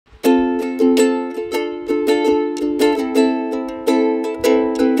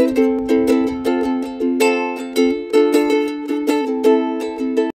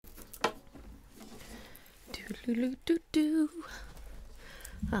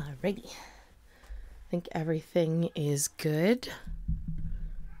Alrighty. I think everything is good.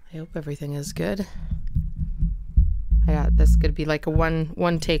 I hope everything is good. This is gonna be like a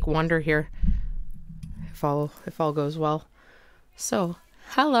one take wonder here, if all goes well. So,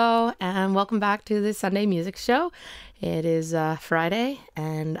 hello and welcome back to the Sunday Music Show. It is Friday,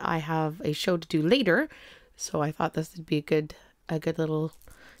 and I have a show to do later, so I thought this would be a good little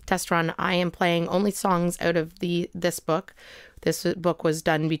test run. I am playing only songs out of this book. This book was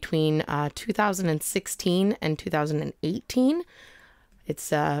done between 2016 and 2018.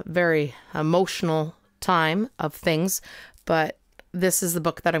 It's a very emotional time of things, but this is the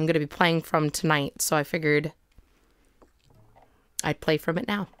book that I'm going to be playing from tonight, so I figured I'd play from it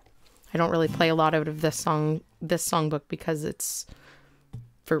now. I don't really play a lot out of this songbook because it's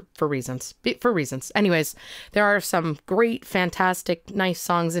for reasons. Anyways, there are some great, fantastic, nice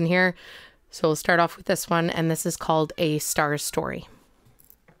songs in here. So we'll start off with this one, and this is called A Star's Story.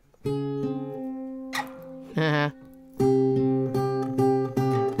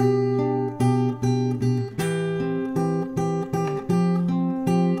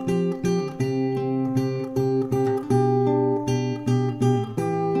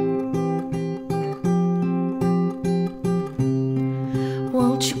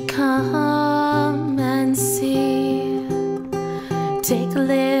 Won't you come and see? Take a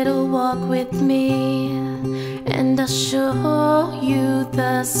little walk with me, and I'll show you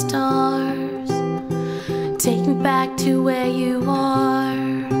the stars. Take me back to where you are.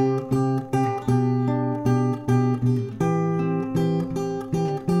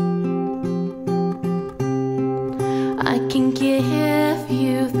 I can give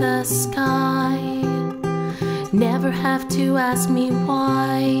you the sky. Never have to ask me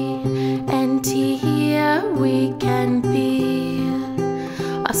why. And here we can be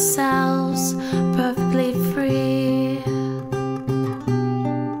ourselves, perfectly free.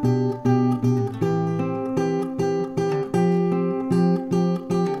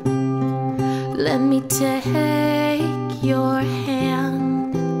 Let me take your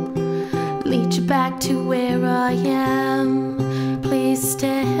hand, lead you back to where I am. Please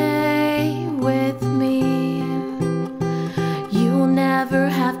stay with me. You will never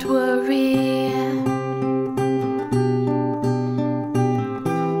have to worry.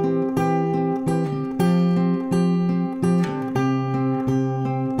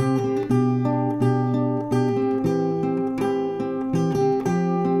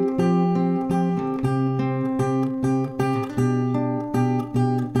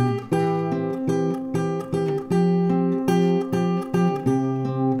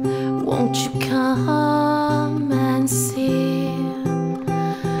 Won't you come and see?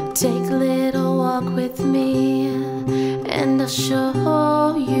 Take a little walk with me, and I'll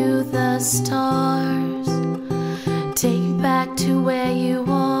show you the stars. Take you back to where you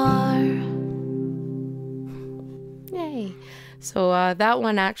are. Yay. So that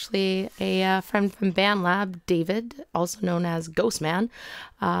one, actually, a friend from BandLab, David, also known as Ghostman,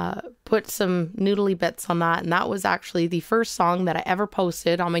 put some noodly bits on that, and that was actually the first song that I ever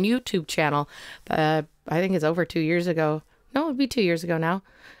posted on my YouTube channel. I think it's over 2 years ago. No, it would be 2 years ago now.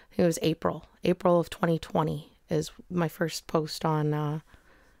 It was April of 2020 is my first post on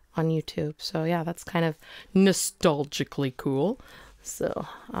YouTube. So yeah, that's kind of nostalgically cool. So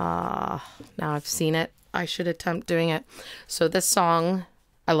now I've seen it, I should attempt doing it. So this song,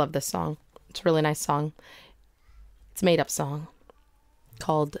 I love this song. It's a really nice song. It's a made up song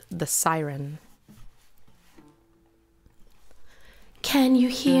called The Siren. Can you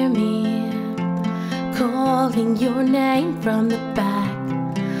hear me calling your name from the back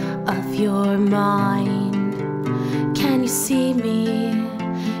of your mind? Can you see me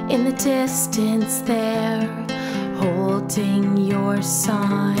in the distance there, holding your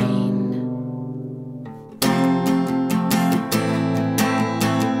sign?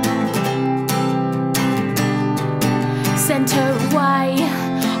 Sent her away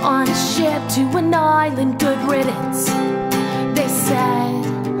on a ship to an island, good riddance, they said,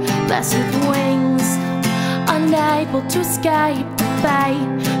 blessed with wings, unable to escape the fate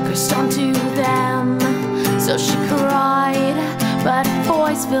cursed onto them. So she cried, but her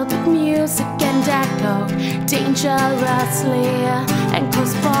voice filled with music and echoed dangerously. And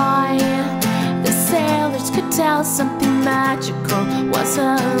close by, the sailors could tell something magical was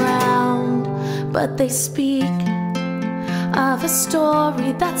around. But they speak of a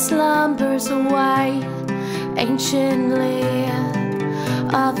story that slumbers away anciently,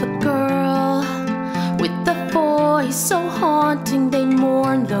 of a girl with a voice so haunting they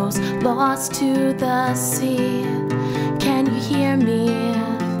mourn those lost to the sea. Can you hear me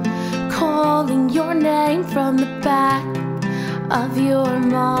calling your name from the back of your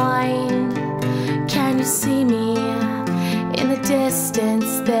mind. Can you see me in the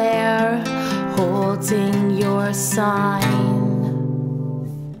distance there, holding your sign?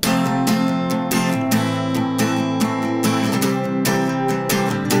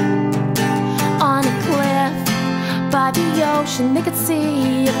 On a cliff by the ocean, they could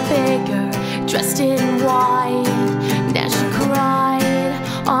see a figure dressed in white. And as she cried,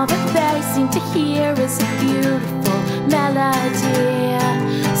 all that they seemed to hear is a beautiful melody.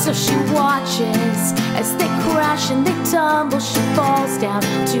 So she watches as they crash and they tumble. She falls down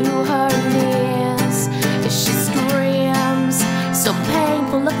to her knees as she screams, so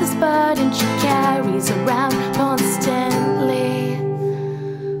painful of this burden she carries around constantly.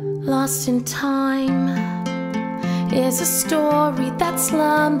 Lost in time is a story that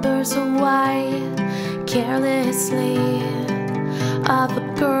slumbers away carelessly, of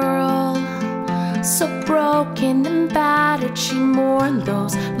a girl so broken and battered she mourned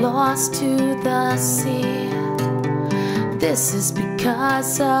those lost to the sea. This is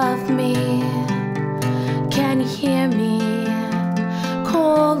because of me. Can you hear me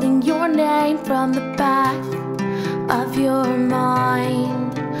calling your name from the back of your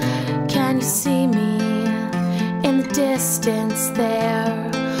mind? Can you see me in the distance there,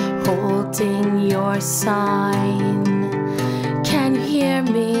 holding your sign? Can you hear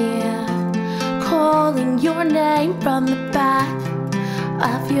me calling your name from the back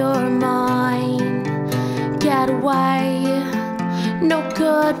of your mind? Get away, no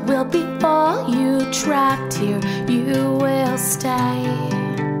good will befall you. Trapped here, you will stay.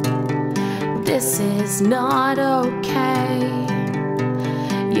 This is not okay.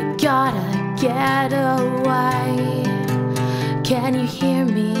 You gotta get away. Can you hear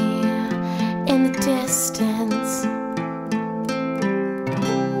me in the distance?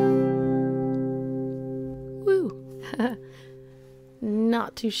 Woo!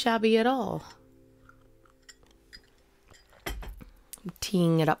 Not too shabby at all. I'm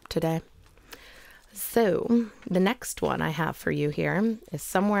teeing it up today. So, the next one I have for you here is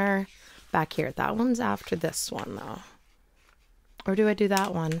somewhere back here. That one's after this one, though. Or do I do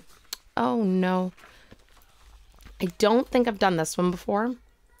that one? Oh, no. I don't think I've done this one before.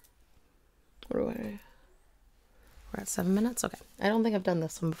 We're at 7 minutes? Okay. I don't think I've done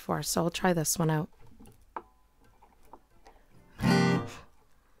this one before, so I'll try this one out.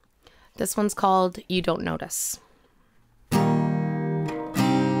 This one's called You Don't Notice.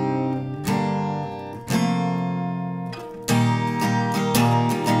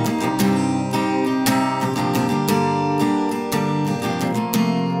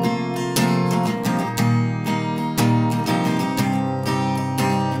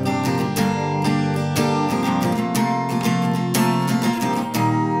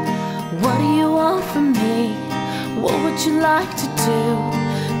 What do you want from me? What would you like to do?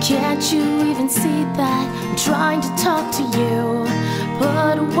 Can't you even see that I'm trying to talk to you?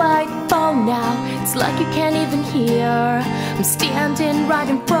 Put away the phone now, it's like you can't even hear. I'm standing right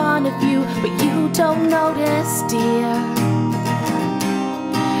in front of you, but you don't notice, dear.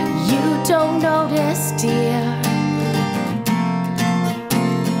 You don't notice, dear.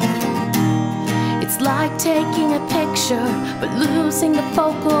 It's like taking a picture, but losing the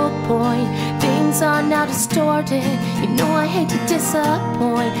focal point. Things are now distorted. You know I hate to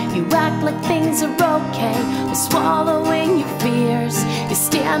disappoint. You act like things are okay while swallowing your fears. You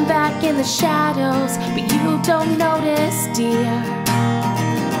stand back in the shadows, but you don't notice, dear.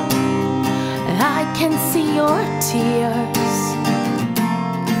 I can see your tears.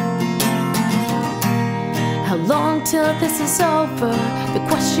 How long till this is over? The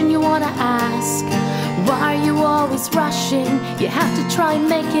question you wanna ask. Why are you always rushing? You have to try and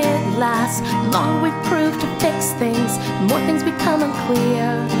make it last. The longer we prove to fix things, the more things become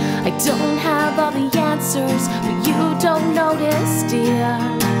unclear. I don't have all the answers, but you don't notice, dear.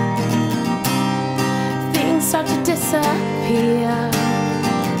 Things start to disappear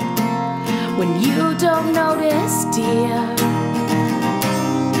when you don't notice, dear.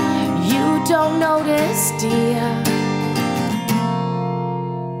 You don't notice, dear.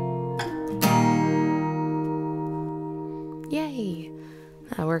 Yay!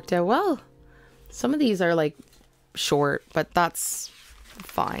 That worked out well. Some of these are like short, but that's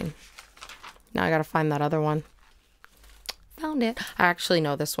fine. Now I gotta find that other one. Found it. I actually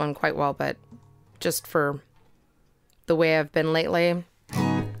know this one quite well, but just for the way I've been lately,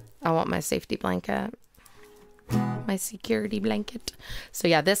 I want my safety blanket. My security blanket. So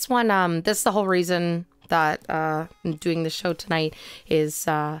yeah, this one, this is the whole reason that I'm doing the show tonight, is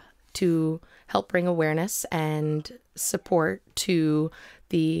to help bring awareness and support to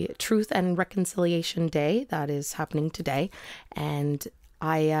the Truth and Reconciliation Day that is happening today. And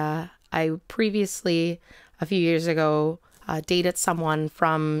I previously, a few years ago, dated someone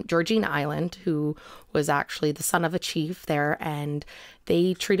from Georgina Island who was actually the son of a chief there, and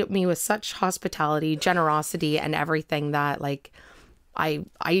they treated me with such hospitality, generosity, and everything that like I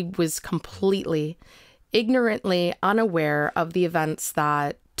was completely ignorantly unaware of the events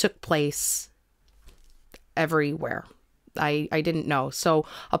that took place everywhere. I didn't know. So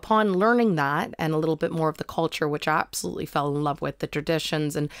upon learning that and a little bit more of the culture, which I absolutely fell in love with, the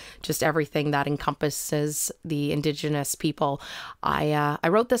traditions and just everything that encompasses the Indigenous people, I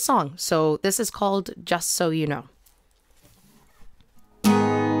wrote this song. So this is called Just So You Know.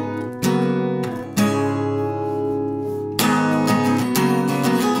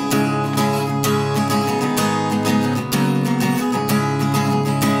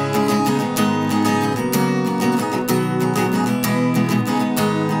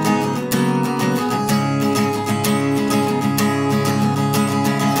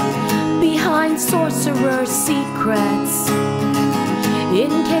 Sorcerer's secrets,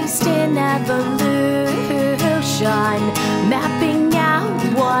 encased in evolution, mapping out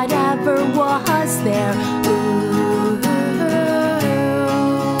whatever was there. Ooh.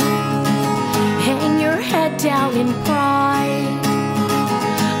 Hang your head down in pride,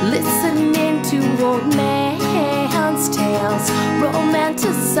 listening to old man's tales,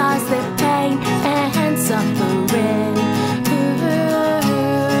 romanticize their pain and suffering.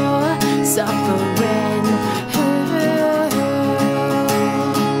 Suffering.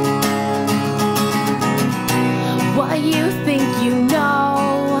 What you think you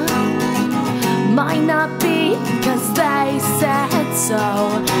know might not be, 'cause they said so.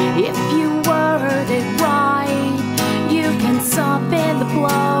 If you word it right, you can soften the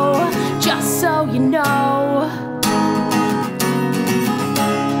blow. Just so you know.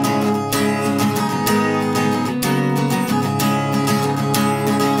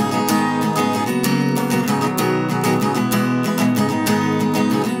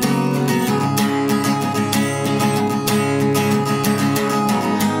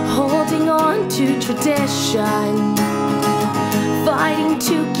 Tradition, fighting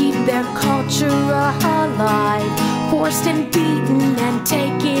to keep their culture alive, forced and beaten and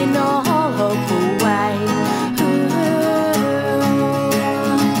taking all hope away. Ooh.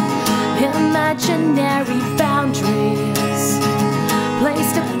 Imaginary boundaries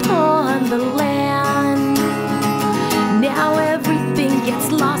placed upon the land. Now everything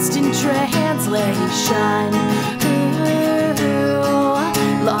gets lost in translation.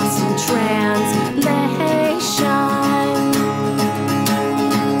 Lost in translation.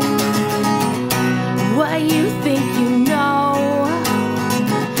 What you think you know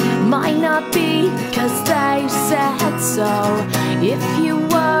might not be, 'cause they said so. If you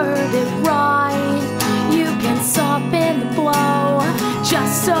word it right, you can soften the blow.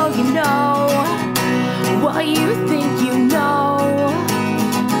 Just so you know. What you think you know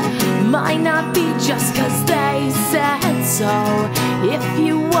might not be, just 'cause they said so. If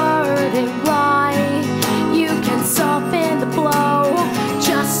you word it right, you can soften the blow.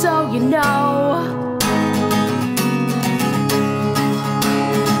 Just so you know.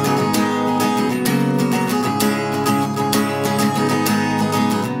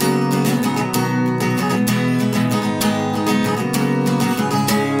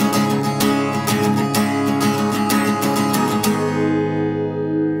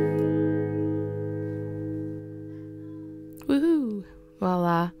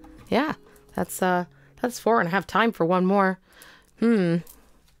 Well, yeah, that's 4, and I have time for one more. Do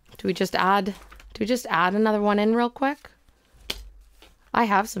we just add another one in real quick? I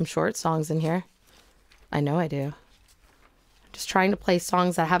have some short songs in here. I know I do. Just trying to play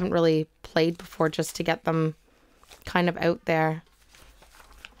songs that I haven't really played before, just to get them kind of out there.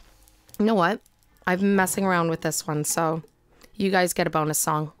 You know what? I've been messing around with this one, so you guys get a bonus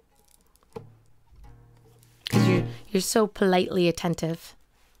song. Because you're so politely attentive.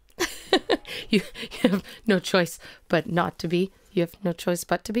 You have no choice but not to be. You have no choice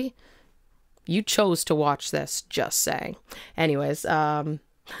but to be. You chose to watch this, just saying. Anyways,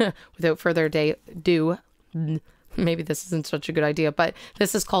 without further ado, maybe this isn't such a good idea, but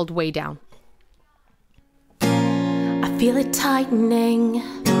this is called Way Down. I feel it tightening,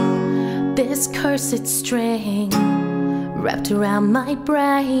 this cursed string wrapped around my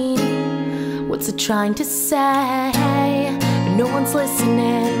brain. What's it trying to say? But no one's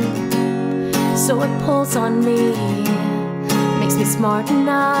listening, so it pulls on me, makes me smart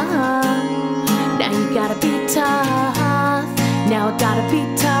enough. Now you gotta be tough. Now I gotta be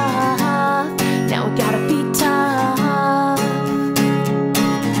tough. Now I gotta be tough.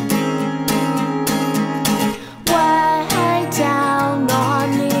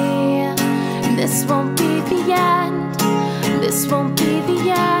 This won't be the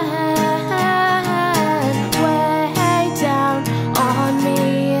end. Way down on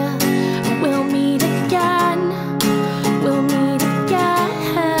me. We'll meet again. We'll meet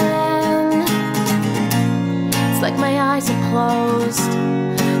again. It's like my eyes are closed,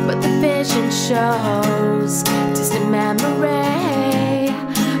 but the vision shows distant memory.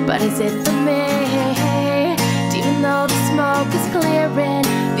 But is it for me? Even though the smoke is clearing,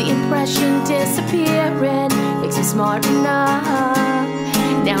 the impression disappearing makes me smart enough.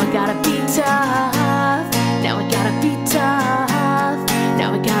 Now I gotta be tough. Now I gotta be tough.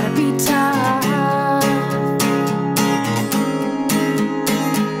 Now I gotta be tough.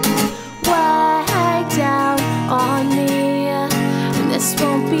 Way down on me. And this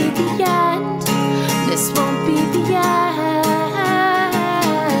won't be the end. This won't be the end.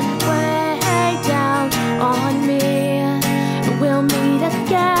 Way down on me. We'll meet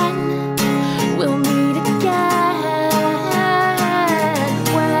again. We'll meet again.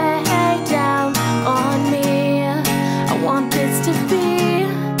 Way down on me. I want this to be.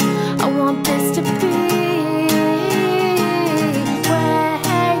 I want this to be.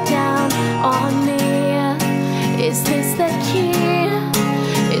 Way down on me. Is this the key?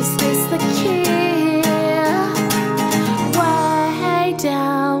 Is this the key? Way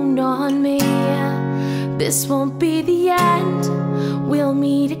down on me. This won't be the end. We'll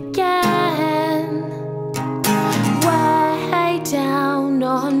meet again. Way down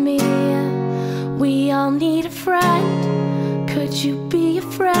on me. We all need a friend. Could you be a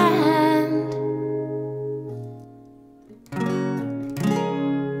friend?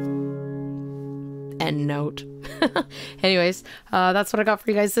 End note. Anyways, that's what I got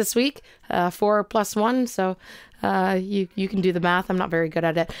for you guys this week. 4 + 1. So you can do the math. I'm not very good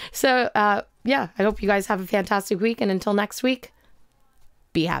at it. So yeah, I hope you guys have a fantastic week. And until next week,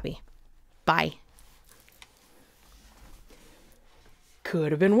 be happy. Bye.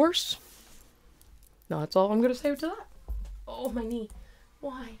 Could have been worse. No, that's all I'm going to say to that. Oh, my knee.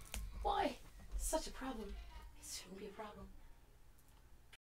 Why? Why? It's such a problem. It shouldn't be a problem.